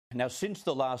Now, since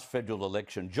the last federal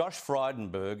election, Josh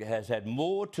Frydenberg has had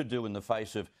more to do in the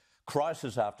face of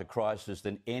crisis after crisis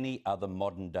than any other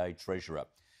modern-day treasurer.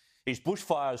 His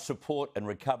bushfire support and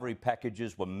recovery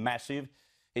packages were massive.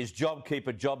 His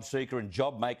JobKeeper, JobSeeker and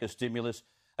JobMaker stimulus,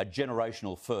 a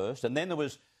generational first. And then there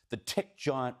was the tech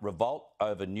giant revolt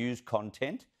over news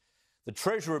content. The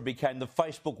treasurer became the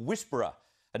Facebook whisperer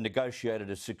and negotiated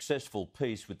a successful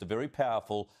peace with the very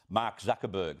powerful Mark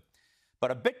Zuckerberg.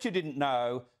 But I bet you didn't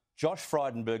know Josh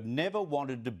Frydenberg never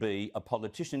wanted to be a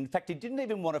politician. In fact, he didn't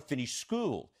even want to finish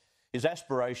school. His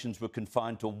aspirations were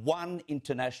confined to one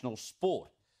international sport.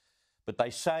 But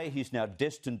they say he's now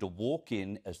destined to walk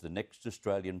in as the next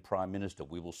Australian Prime Minister.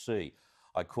 We will see.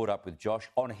 I caught up with Josh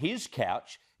on his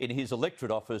couch in his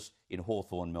electorate office in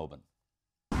Hawthorn, Melbourne.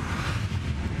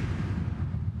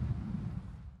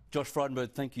 Josh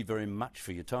Frydenberg, thank you very much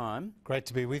for your time. Great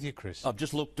to be with you, Chris. I've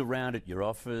just looked around at your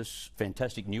office,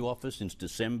 fantastic new office since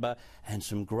December, and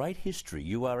some great history.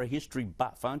 You are a history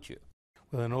buff, aren't you?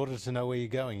 Well, in order to know where you're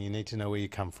going, you need to know where you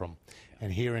come from.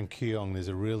 And here in Kooyong, there's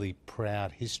a really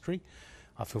proud history.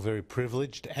 I feel very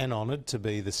privileged and honoured to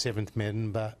be the 7th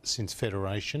member since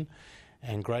Federation.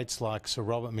 And greats like Sir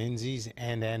Robert Menzies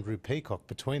and Andrew Peacock,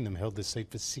 between them, held the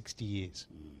seat for 60 years.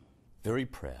 Very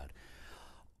proud.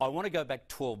 I want to go back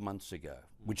 12 months ago,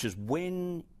 which is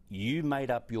when you made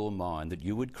up your mind that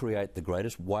you would create the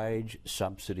greatest wage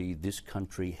subsidy this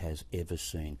country has ever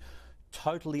seen.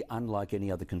 Totally unlike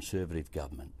any other Conservative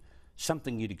government.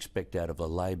 Something you'd expect out of a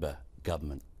Labor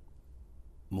government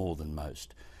more than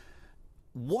most.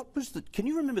 What was the... Can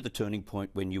you remember the turning point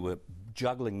when you were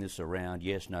juggling this around,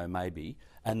 yes, no, maybe,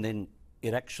 and then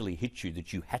it actually hit you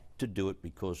that you had to do it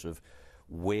because of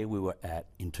where we were at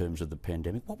in terms of the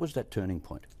pandemic? What was that turning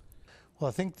point? Well,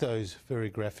 I think those very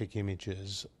graphic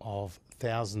images of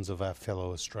thousands of our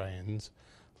fellow Australians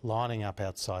lining up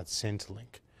outside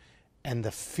Centrelink and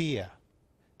the fear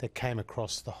that came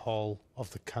across the whole of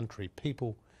the country.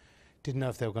 People didn't know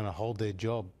if they were going to hold their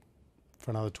job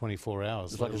for another 24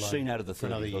 hours. It was like a scene out of the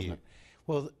 30s, wasn't it?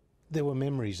 Well, there were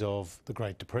memories of the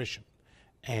Great Depression,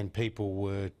 and people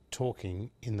were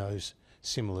talking in those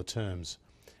similar terms.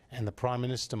 And the Prime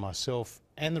Minister, myself,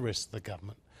 and the rest of the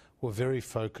government were very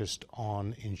focused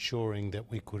on ensuring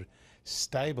that we could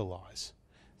stabilise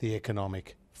the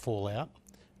economic fallout.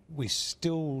 We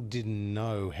still didn't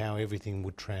know how everything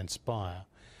would transpire,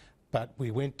 but we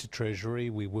went to Treasury,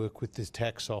 we worked with the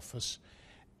Tax Office,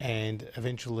 and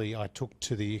eventually I took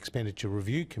to the Expenditure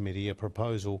Review Committee a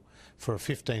proposal for a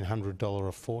 $1,500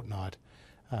 a fortnight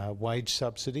wage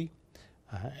subsidy.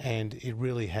 And it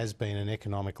really has been an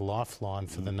economic lifeline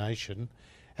for the nation,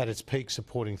 at its peak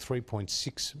supporting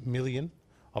 3.6 million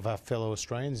of our fellow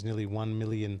Australians, nearly 1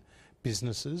 million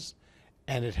businesses,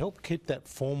 and it helped keep that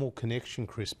formal connection,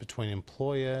 Chris, between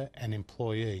employer and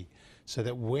employee, so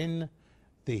that when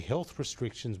the health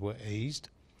restrictions were eased,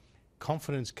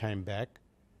 confidence came back,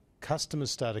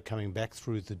 customers started coming back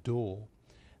through the door,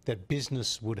 that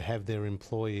business would have their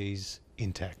employees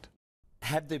intact.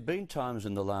 Have there been times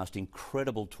in the last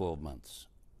incredible 12 months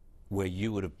where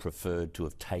you would have preferred to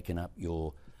have taken up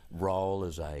your role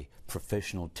as a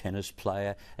professional tennis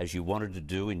player, as you wanted to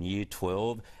do in year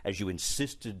 12, as you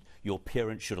insisted your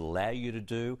parents should allow you to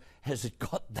do? Has it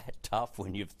got that tough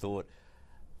when you've thought,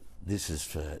 this is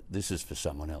for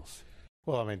someone else?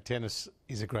 Well, I mean, tennis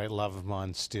is a great love of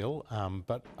mine still,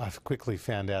 but I've quickly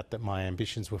found out that my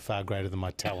ambitions were far greater than my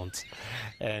talents,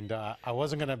 and I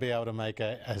wasn't going to be able to make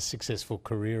a successful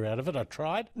career out of it. I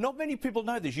tried. Not many people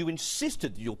know this. You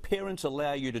insisted that your parents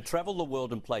allow you to travel the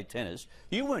world and play tennis.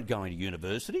 You weren't going to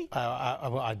university.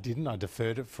 I didn't. I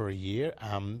deferred it for a year.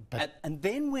 But and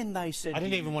then when they said... I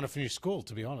didn't even want to finish school,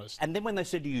 to be honest. And then when they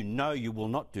said to you, no, you will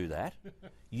not do that,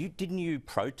 didn't you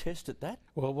protest at that?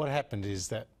 Well, what happened is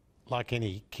that, like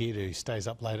any kid who stays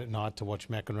up late at night to watch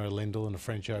McEnroe-Lendl in a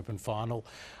French Open final,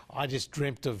 I just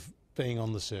dreamt of being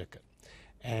on the circuit.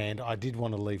 And I did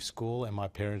want to leave school, and my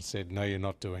parents said, no, you're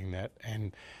not doing that.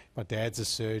 And my dad's a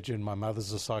surgeon, my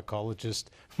mother's a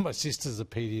psychologist, my sister's a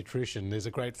paediatrician. There's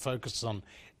a great focus on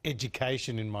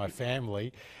education in my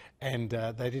family, and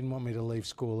they didn't want me to leave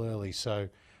school early. So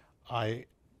I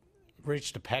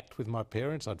reached a pact with my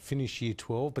parents. I'd finish year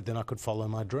 12, but then I could follow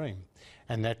my dream.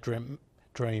 And that dream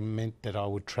meant that I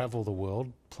would travel the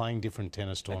world playing different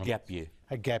tennis tournaments. A gap year.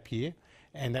 A gap year,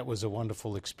 and that was a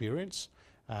wonderful experience.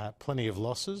 Plenty of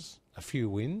losses, a few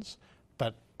wins,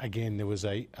 but again, there was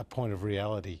a point of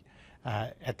reality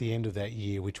at the end of that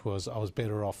year, which was I was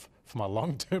better off for my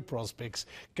long-term prospects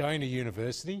going to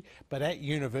university. But at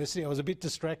university, I was a bit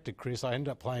distracted, Chris. I ended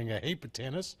up playing a heap of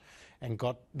tennis and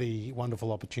got the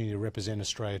wonderful opportunity to represent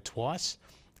Australia twice.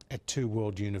 at 2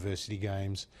 World University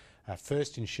Games,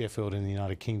 first in Sheffield in the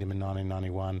United Kingdom in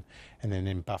 1991 and then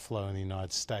in Buffalo in the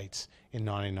United States in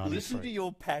 1993. Listen to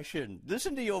your passion.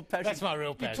 Listen to your passion. That's my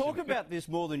real passion. You talk about this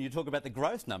more than you talk about the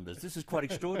growth numbers. This is quite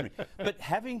extraordinary. But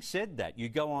having said that, you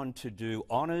go on to do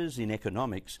honours in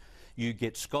economics. You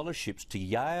get scholarships to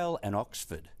Yale and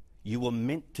Oxford. You were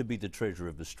meant to be the Treasurer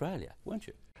of Australia, weren't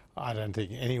you? I don't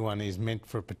think anyone is meant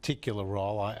for a particular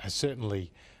role. I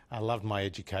certainly loved my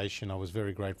education. I was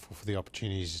very grateful for the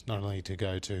opportunities not only to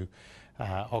go to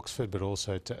Oxford but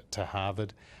also to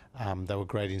Harvard. They were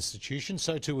great institutions.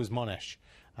 So too was Monash,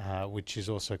 which is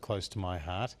also close to my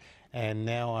heart. And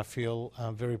now I feel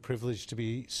very privileged to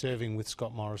be serving with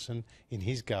Scott Morrison in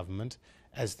his government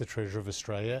as the Treasurer of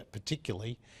Australia,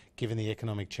 particularly given the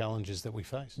economic challenges that we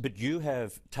face. But you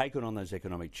have taken on those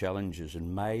economic challenges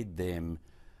and made them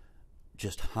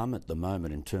just hum at the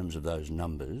moment in terms of those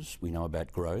numbers. We know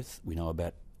about growth, we know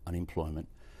about unemployment,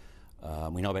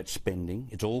 we know about spending.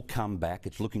 It's all come back,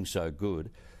 it's looking so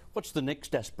good. What's the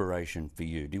next aspiration for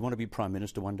you? Do you want to be Prime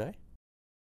Minister one day?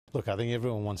 Look, I think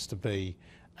everyone wants to be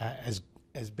as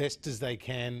best as they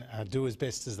can, do as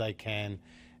best as they can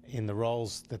in the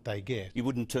roles that they get. You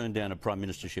wouldn't turn down a Prime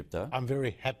Ministership though? I'm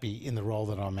very happy in the role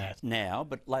that I'm at. Now,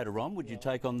 but later on, would you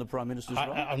take on the Prime Minister's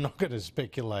role? I'm not going to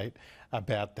speculate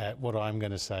about that. What I'm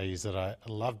going to say is that I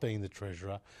love being the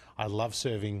Treasurer. I love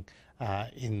serving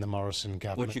in the Morrison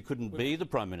government. But you couldn't be the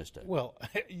Prime Minister? Well,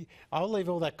 I'll leave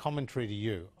all that commentary to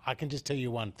you. I can just tell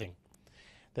you one thing,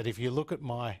 that if you look at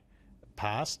my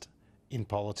past in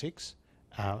politics,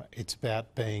 it's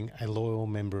about being a loyal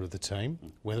member of the team,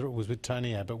 whether it was with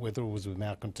Tony Abbott, whether it was with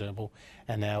Malcolm Turnbull,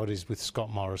 and now it is with Scott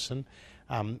Morrison.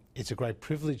 It's a great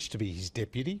privilege to be his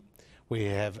deputy. We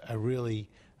have a really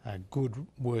good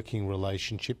working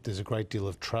relationship. There's a great deal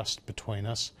of trust between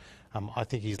us. I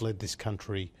think he's led this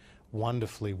country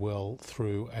wonderfully well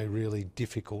through a really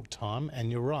difficult time.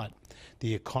 And you're right,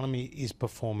 the economy is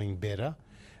performing better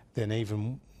than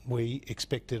even we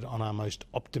expected on our most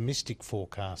optimistic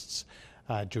forecasts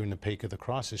during the peak of the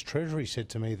crisis. Treasury said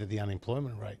to me that the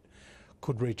unemployment rate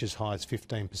could reach as high as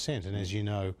 15%, and as you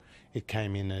know, it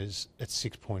came in at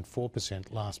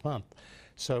 6.4% last month.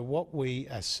 So what we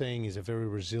are seeing is a very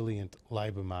resilient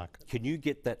labour market. Can you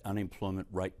get that unemployment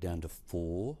rate down to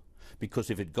 4? Because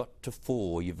if it got to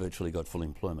 4, you've virtually got full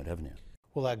employment, haven't you?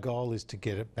 Well, our goal is to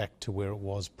get it back to where it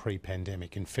was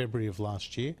pre-pandemic. In February of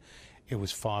last year, it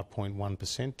was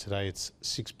 5.1%. Today it's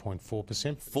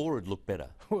 6.4%. 4 would look better.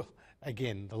 Well,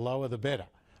 again, the lower the better.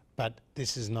 But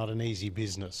this is not an easy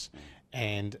business.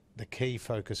 And the key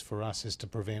focus for us is to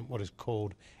prevent what is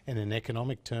called, in an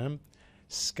economic term,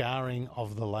 scarring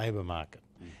of the labour market.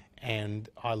 And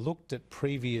I looked at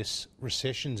previous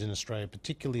recessions in Australia,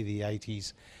 particularly the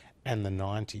 80s and the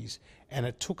 90s, and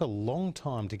it took a long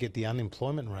time to get the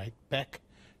unemployment rate back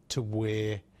to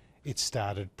where it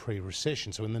started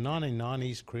pre-recession. So in the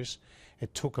 1990s, Chris,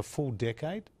 it took a full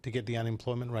decade to get the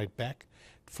unemployment rate back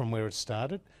from where it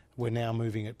started. We're now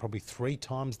moving at probably 3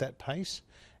 times that pace,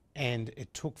 and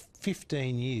it took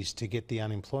 15 years to get the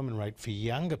unemployment rate for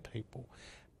younger people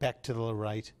back to the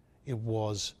rate it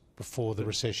was before the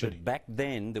recession. But back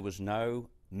then, there was no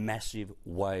massive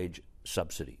wage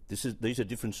subsidy. These are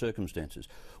different circumstances.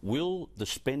 Will the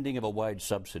spending of a wage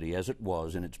subsidy, as it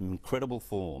was in its incredible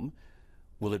form,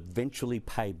 will eventually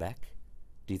pay back,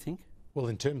 do you think? Well,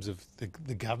 in terms of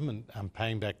the government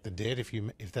paying back the debt,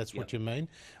 if that's what you mean,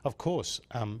 of course,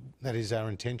 that is our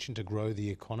intention, to grow the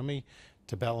economy,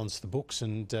 to balance the books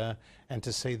and to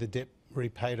see the debt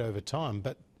repaid over time.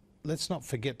 But let's not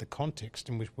forget the context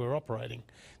in which we're operating.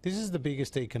 This is the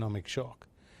biggest economic shock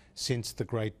since the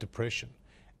Great Depression,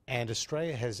 and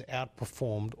Australia has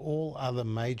outperformed all other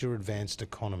major advanced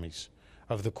economies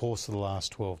over the course of the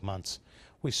last 12 months.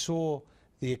 We saw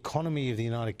the economy of the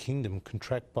United Kingdom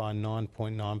contract by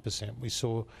 9.9%. We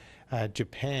saw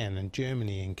Japan and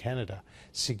Germany and Canada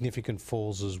significant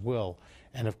falls as well,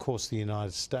 and of course the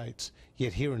United States.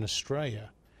 Yet here in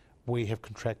Australia, we have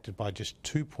contracted by just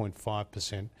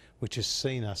 2.5%, which has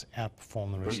seen us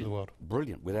outperform the rest of the world.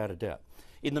 Brilliant, without a doubt.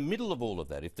 In the middle of all of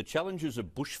that, if the challenges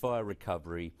of bushfire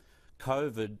recovery,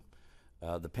 COVID,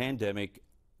 the pandemic,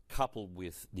 coupled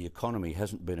with the economy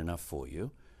hasn't been enough for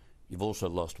you, you've also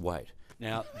lost weight.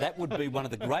 Now, that would be one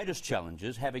of the greatest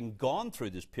challenges, having gone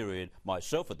through this period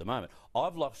myself at the moment.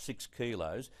 I've lost 6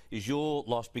 kilos. Is your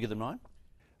loss bigger than mine?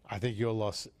 I think your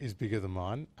loss is bigger than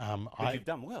mine. But you've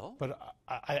done well. But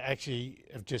I actually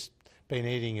have just been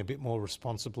eating a bit more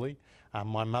responsibly.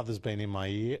 My mother's been in my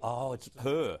ear. Oh, it's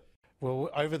her.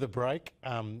 Well, over the break,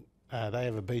 they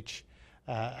have a beach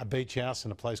house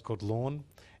in a place called Lawn,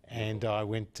 and I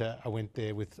went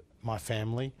there with my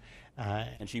family,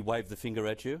 And she waved the finger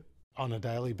at you? On a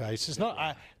daily basis.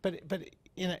 Not, but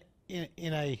in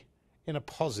a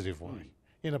positive way,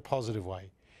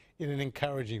 in an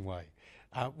encouraging way,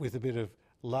 with a bit of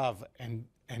love and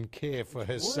care for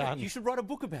her son. You should write a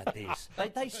book about this.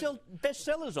 They sell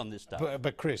bestsellers on this stuff.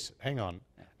 But Chris, hang on.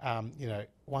 You know,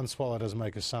 one swallow doesn't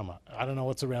make a summer. I don't know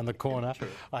what's around the corner.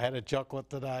 I had a chocolate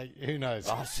today. Who knows?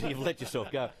 Oh, so you've let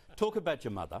yourself go. Talk about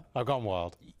your mother. I've gone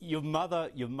wild. Your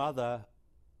mother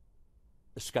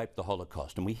escaped the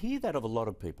Holocaust, and we hear that of a lot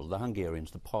of people, the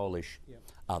Hungarians, the Polish,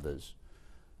 others.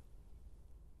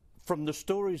 From the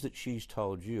stories that she's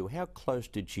told you, how close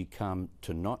did she come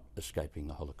to not escaping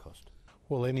the Holocaust?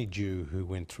 Well, any Jew who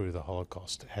went through the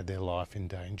Holocaust had their life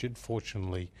endangered.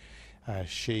 Fortunately,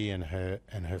 she and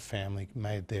her family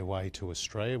made their way to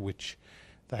Australia, which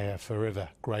they are forever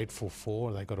grateful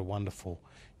for. They got a wonderful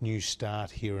new start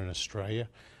here in Australia.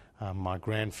 My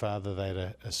grandfather, they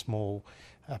had a small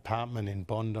apartment in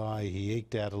Bondi. He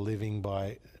eked out a living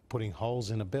by putting holes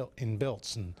in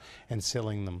belts and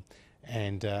selling them.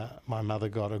 And my mother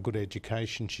got a good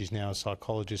education. She's now a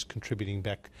psychologist contributing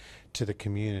back to the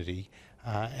community.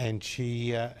 And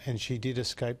she did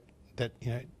escape that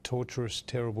torturous,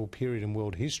 terrible period in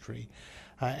world history.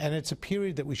 And it's a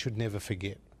period that we should never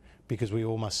forget, because we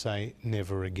all must say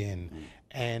never again.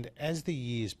 And as the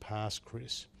years pass,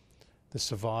 Chris, the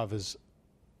survivors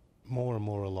more and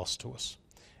more are lost to us.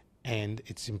 And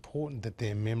it's important that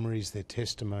their memories, their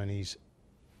testimonies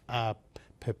are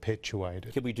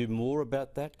perpetuated. Can we do more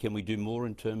about that? Can we do more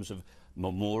in terms of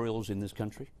memorials in this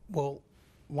country? Well,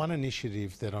 one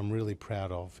initiative that I'm really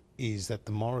proud of is that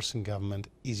the Morrison government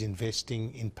is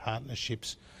investing in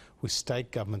partnerships with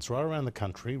state governments right around the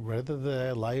country, whether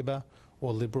they're Labor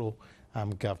or Liberal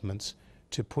governments,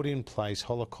 to put in place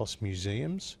Holocaust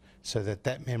museums so that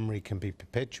that memory can be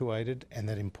perpetuated, and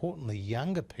that importantly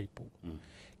younger people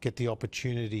get the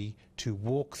opportunity to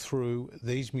walk through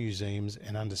these museums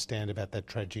and understand about that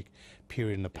tragic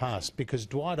period in the past. Because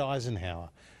Dwight Eisenhower,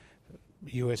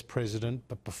 US President,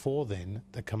 but before then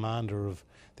the commander of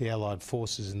the Allied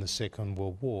forces in the Second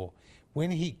World War,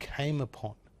 when he came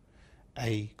upon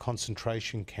a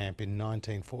concentration camp in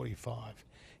 1945,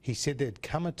 he said there'd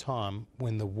come a time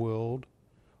when the world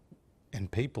and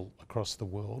people across the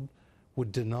world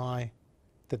would deny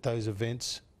that those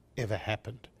events ever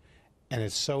happened. And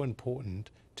it's so important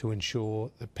to ensure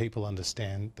that people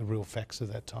understand the real facts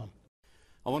of that time.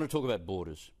 I want to talk about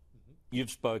borders. You've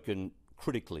spoken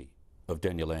critically of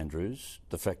Daniel Andrews,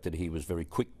 the fact that he was very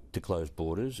quick to close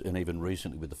borders, and even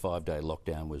recently with the 5-day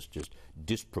lockdown was just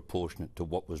disproportionate to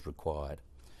what was required.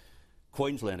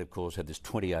 Queensland, of course, had this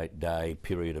 28-day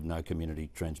period of no community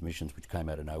transmissions, which came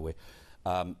out of nowhere.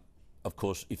 Of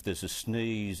course, if there's a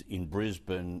sneeze in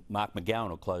Brisbane, Mark McGowan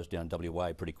will close down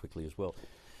WA pretty quickly as well.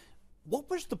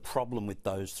 What was the problem with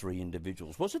those three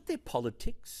individuals? Was it their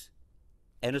politics,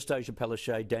 Annastacia,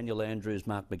 Palaszczuk, Daniel Andrews,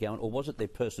 Mark McGowan, or was it their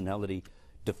personality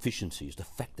deficiencies, the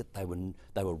fact that they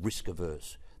were risk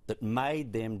averse, that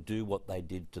made them do what they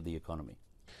did to the economy?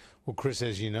 Well, Chris,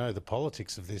 as you know, the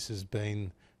politics of this has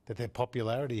been that their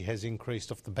popularity has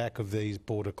increased off the back of these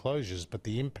border closures, but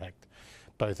the impact,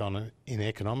 both in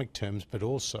economic terms, but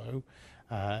also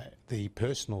the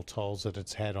personal tolls that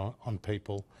it's had on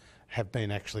people, have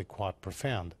been actually quite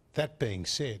profound. That being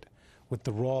said, with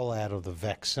the rollout of the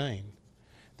vaccine,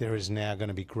 there is now going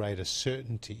to be greater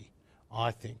certainty,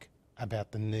 I think,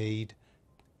 about the need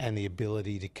and the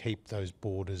ability to keep those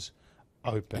borders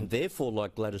open. And therefore,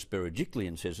 like Gladys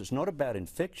Berejiklian says, it's not about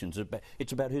infections,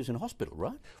 it's about who's in hospital,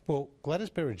 right? Well, Gladys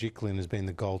Berejiklian has been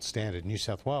the gold standard. New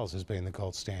South Wales has been the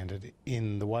gold standard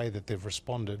in the way that they've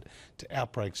responded to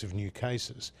outbreaks of new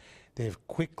cases. They've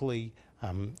quickly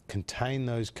contained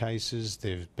those cases.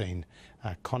 There's been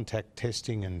contact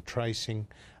testing and tracing,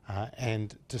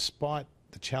 and despite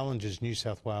the challenges New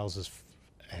South Wales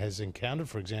has encountered,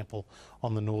 for example,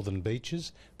 on the northern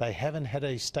beaches, they haven't had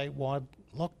a statewide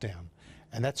lockdown.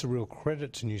 And that's a real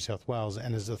credit to New South Wales.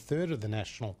 And as a third of the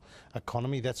national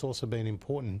economy, that's also been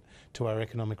important to our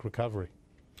economic recovery.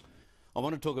 I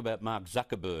want to talk about Mark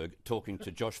Zuckerberg talking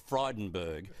to Josh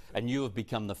Frydenberg, and you have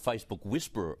become the Facebook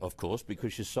whisperer, of course,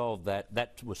 because you solved that.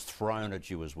 That was thrown at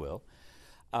you as well.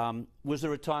 Was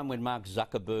there a time when Mark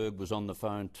Zuckerberg was on the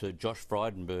phone to Josh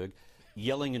Frydenberg,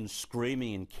 yelling and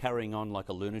screaming and carrying on like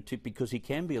a lunatic, because he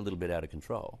can be a little bit out of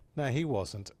control? No, he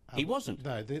wasn't. He wasn't?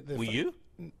 No. Were you?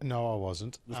 No, I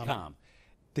wasn't. It was calm.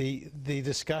 The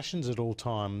discussions at all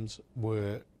times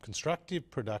were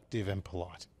constructive, productive and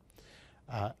polite.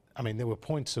 I mean, there were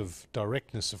points of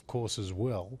directness, of course, as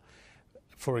well.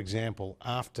 For example,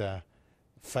 after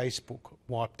Facebook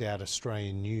wiped out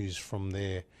Australian news from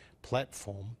their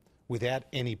platform, without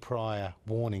any prior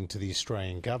warning to the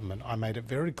Australian government, I made it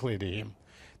very clear to him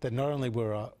that not only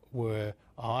were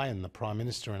I and the Prime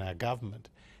Minister and our government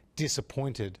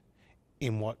disappointed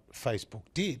in what Facebook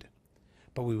did,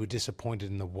 but we were disappointed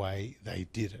in the way they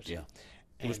did it. Yeah.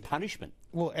 It was punishment.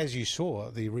 Well, as you saw,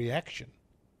 the reaction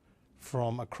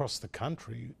from across the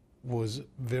country was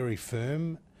very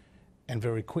firm and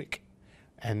very quick.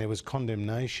 And there was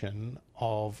condemnation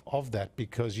of that,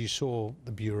 because you saw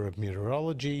the Bureau of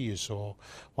Meteorology, you saw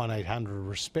 1800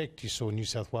 Respect, you saw New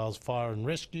South Wales Fire and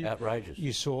Rescue. Outrageous.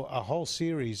 You saw a whole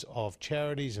series of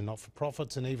charities and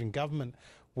not-for-profits and even government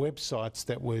websites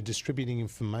that were distributing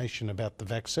information about the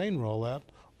vaccine rollout,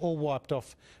 all wiped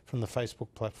off from the Facebook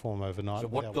platform overnight. So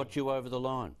what got you over the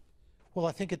line? Well,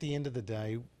 I think at the end of the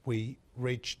day, we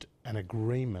reached an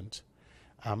agreement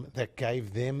that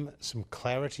gave them some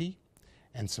clarity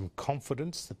and some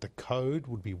confidence that the code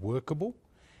would be workable.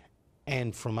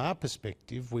 And from our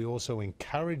perspective, we also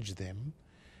encouraged them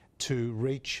to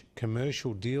reach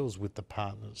commercial deals with the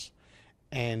partners.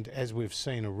 And as we've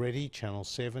seen already, Channel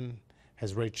 7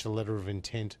 has reached a letter of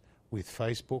intent with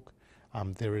Facebook.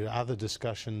 There are other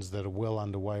discussions that are well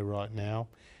underway right now.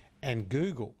 And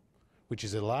Google, which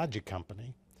is a larger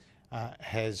company,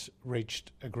 has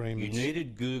reached agreements. You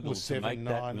needed Google to make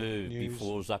that move News.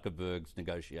 before Zuckerberg's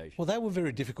negotiation. Well, they were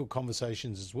very difficult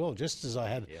conversations as well, just as I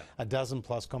had a dozen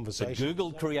plus conversations. So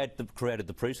Google created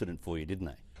the precedent for you, didn't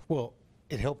they? Well,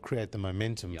 it helped create the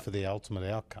momentum for the ultimate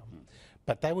outcome.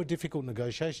 But they were difficult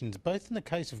negotiations, both in the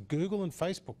case of Google and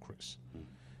Facebook, Chris.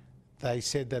 They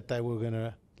said that they were going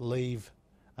to leave,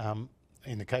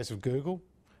 in the case of Google,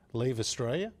 leave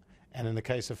Australia, and in the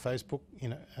case of Facebook,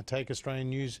 take Australian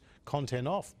news content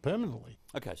off permanently.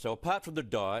 Okay, so apart from the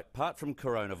diet, apart from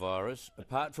coronavirus,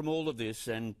 apart from all of this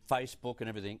and Facebook and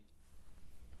everything,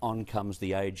 on comes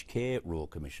the Aged Care Royal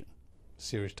Commission.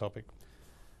 Serious topic.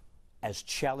 As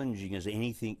challenging as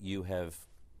anything you have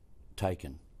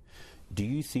taken, do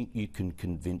you think you can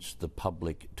convince the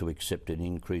public to accept an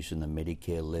increase in the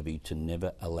Medicare levy to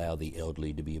never allow the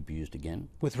elderly to be abused again?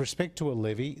 With respect to a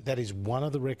levy, that is one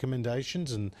of the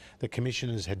recommendations, and the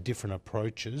commissioners had different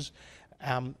approaches.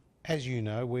 As you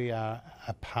know, we are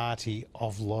a party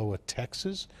of lower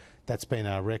taxes. That's been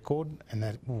our record, and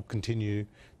that will continue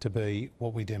to be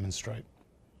what we demonstrate.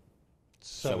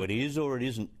 So it is or it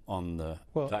isn't on the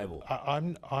table?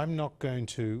 I'm not going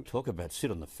to... Talk about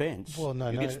sit on the fence. Well, no,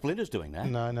 you get splinters doing that.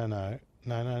 No.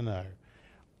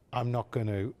 I'm not going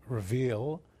to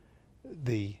reveal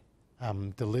the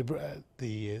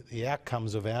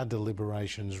outcomes of our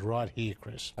deliberations right here,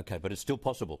 Chris. Okay, but it's still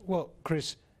possible. Well,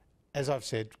 Chris, as I've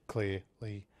said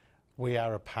clearly, we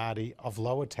are a party of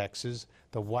lower taxes.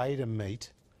 The way to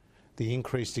meet the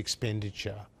increased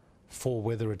expenditure for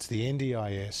whether it's the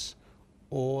NDIS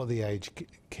or the aged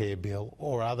care bill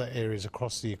or other areas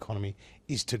across the economy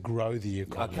is to grow the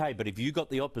economy. Okay, but if you got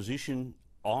the opposition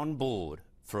on board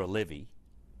for a levy,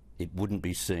 it wouldn't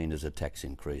be seen as a tax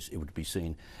increase. It would be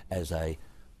seen as a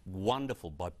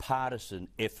wonderful bipartisan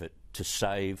effort to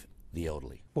save the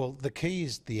elderly. Well, the key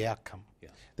is the outcome.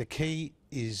 Yeah. The key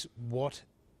is what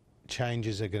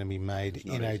changes are going to be made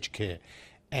in aged care.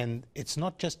 And it's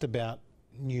not just about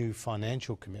new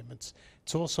financial commitments,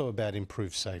 it's also about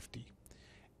improved safety,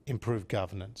 improved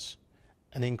governance,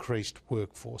 an increased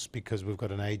workforce because we've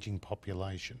got an ageing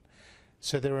population.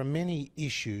 So there are many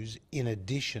issues in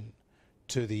addition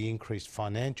to the increased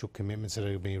financial commitments that are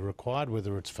going to be required,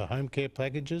 whether it's for home care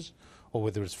packages or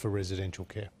whether it's for residential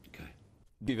care. Okay.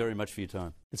 Thank you very much for your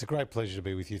time. It's a great pleasure to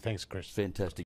be with you. Thanks, Chris. Fantastic.